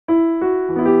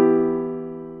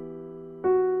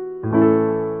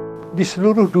di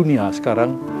seluruh dunia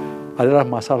sekarang adalah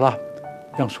masalah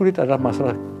yang sulit adalah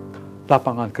masalah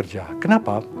lapangan kerja.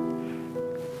 Kenapa?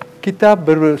 Kita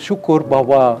bersyukur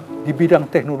bahwa di bidang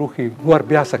teknologi luar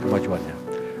biasa kemajuannya.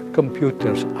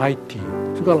 Computers, IT,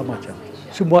 segala macam.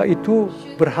 Semua itu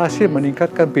berhasil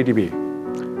meningkatkan PDB.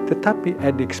 Tetapi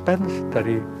at the expense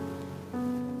dari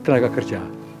tenaga kerja.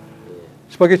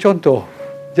 Sebagai contoh,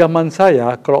 zaman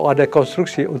saya kalau ada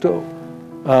konstruksi untuk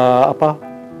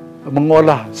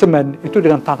mengolah semen itu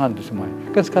dengan tangan itu semua.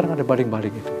 Kan sekarang ada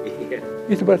baling-baling itu.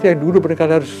 Itu berarti yang dulu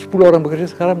barangkali harus 10 orang bekerja,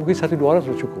 sekarang mungkin 1-2 orang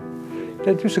sudah cukup.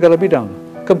 Dan itu segala bidang.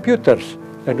 Computers,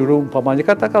 yang dulu umpamanya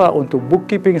katakanlah untuk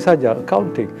bookkeeping saja,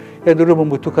 accounting, yang dulu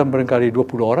membutuhkan barangkali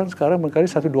 20 orang, sekarang barangkali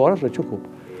 1-2 orang sudah cukup.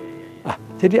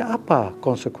 Jadi apa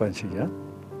konsekuensinya?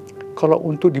 Kalau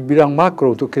untuk di bidang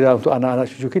makro, untuk anak-anak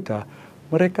cucu kita,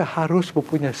 mereka harus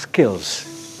mempunyai skills.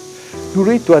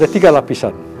 Dulu itu ada 3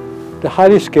 lapisan. The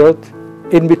highly skilled,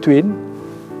 in between,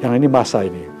 yang ini masa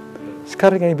ini.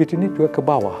 Sekarang yang in between ini juga ke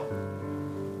bawah.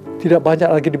 Tidak banyak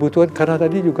lagi dibutuhkan karena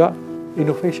tadi juga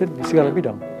innovation di segala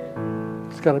bidang.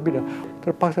 Segala bidang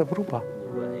terpaksa berubah.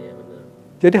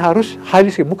 Jadi harus highly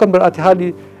skilled, bukan berarti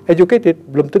highly educated,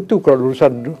 belum tentu kalau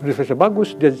lulusan universitas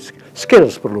bagus, dia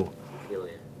skills perlu.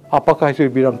 Apakah itu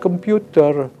di bidang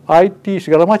komputer, IT,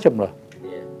 segala macam lah.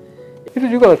 Itu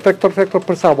juga traktor-traktor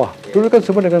persawah. Dulu kan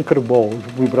semua dengan kerbau,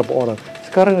 beberapa orang.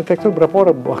 Sekarang traktor berapa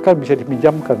orang, bahkan bisa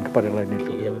dipinjamkan kepada yang lain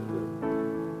itu.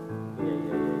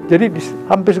 Jadi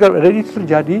hampir segala, dan itu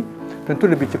terjadi tentu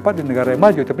lebih cepat di negara yang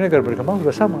maju, tapi negara berkembang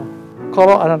juga sama.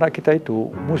 Kalau anak-anak kita itu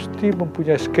mesti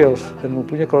mempunyai skills dan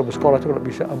mempunyai kalau bersekolah itu kalau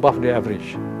bisa above the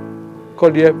average.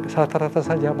 Kalau dia rata-rata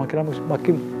saja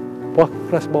makin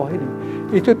kelas bawah ini.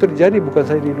 Itu terjadi bukan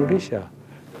saja di Indonesia.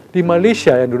 Di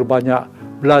Malaysia yang dulu banyak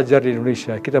belajar di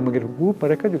Indonesia, kita mengira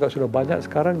mereka juga sudah banyak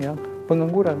sekarang yang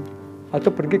pengangguran atau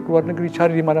pergi ke luar negeri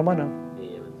cari di mana-mana.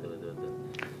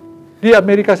 Di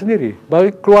Amerika sendiri,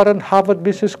 baik keluaran Harvard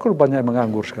Business School banyak yang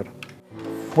menganggur sekarang.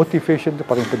 Motivation itu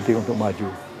paling penting untuk maju.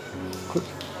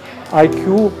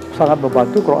 IQ sangat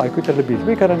membantu kalau IQ terlebih.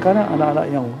 Tapi kadang-kadang anak-anak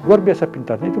yang luar biasa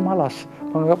pintarnya itu malas.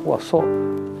 Menganggap, wah sok.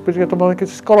 Seperti teman-teman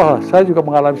kita sekolah, saya juga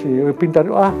mengalami pintar,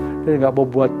 dia nggak mau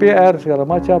buat PR, segala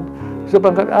macam. Saya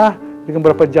berangkat, dengan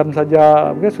berapa jam saja,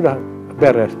 mungkin sudah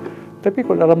beres. Tapi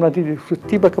kalau dalam nanti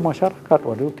tiba ke masyarakat,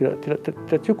 waduh,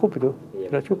 tidak cukup itu.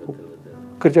 Tidak cukup.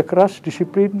 Kerja keras,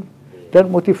 disiplin, dan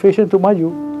motivation untuk maju.